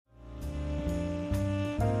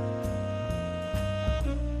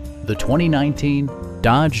the 2019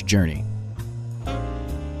 Dodge Journey.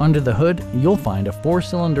 Under the hood, you'll find a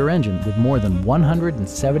 4-cylinder engine with more than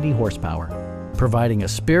 170 horsepower, providing a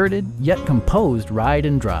spirited yet composed ride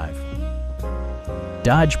and drive.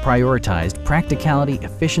 Dodge prioritized practicality,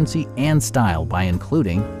 efficiency, and style by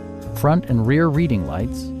including front and rear reading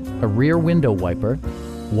lights, a rear window wiper,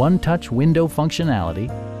 one-touch window functionality,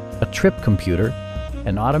 a trip computer,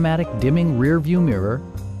 an automatic dimming rear-view mirror,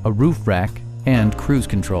 a roof rack, and cruise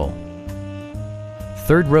control.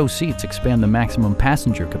 Third-row seats expand the maximum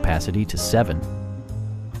passenger capacity to 7.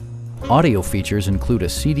 Audio features include a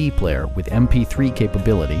CD player with MP3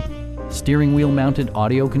 capability, steering wheel mounted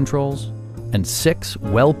audio controls, and 6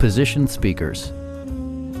 well-positioned speakers.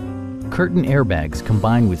 Curtain airbags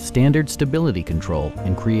combine with standard stability control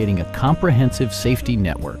in creating a comprehensive safety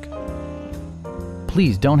network.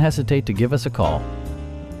 Please don't hesitate to give us a call.